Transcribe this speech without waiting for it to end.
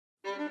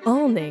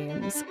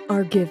names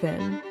are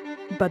given,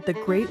 but the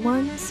great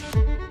ones,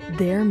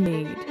 they're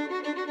made.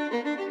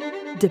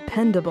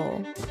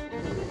 Dependable,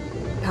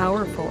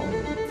 powerful,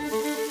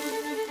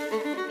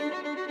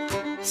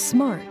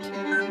 smart,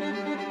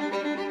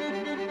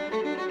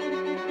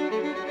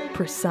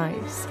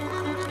 precise.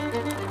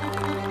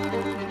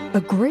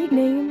 A great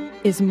name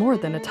is more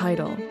than a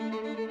title.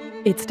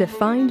 It's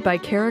defined by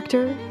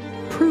character,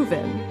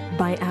 proven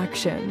by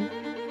action.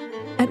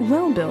 At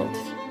Welbilt,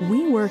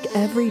 we work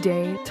every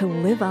day to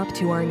live up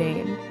to our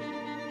name.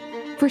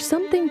 For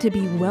something to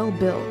be well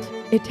built,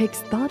 it takes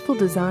thoughtful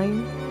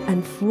design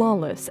and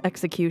flawless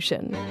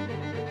execution,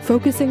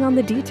 focusing on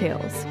the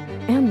details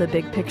and the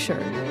big picture.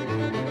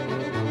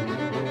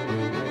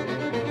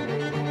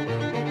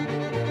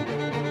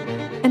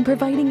 And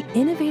providing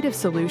innovative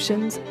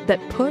solutions that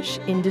push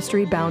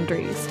industry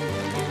boundaries.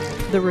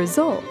 The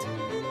result?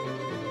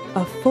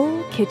 A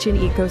full kitchen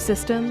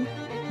ecosystem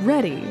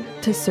ready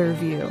to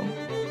serve you.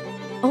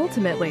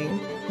 Ultimately,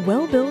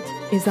 Welbilt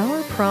is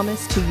our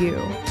promise to you.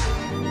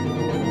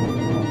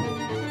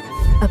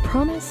 A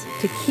promise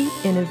to keep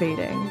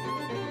innovating,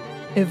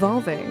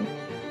 evolving,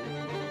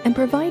 and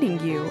providing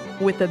you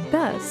with the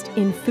best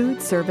in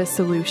food service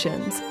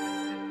solutions.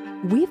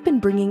 We've been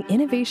bringing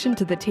innovation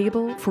to the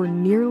table for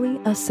nearly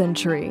a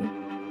century.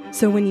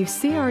 So when you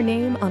see our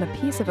name on a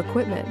piece of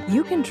equipment,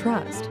 you can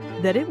trust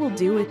that it will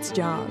do its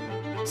job,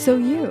 so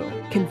you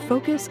can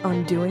focus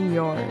on doing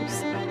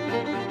yours.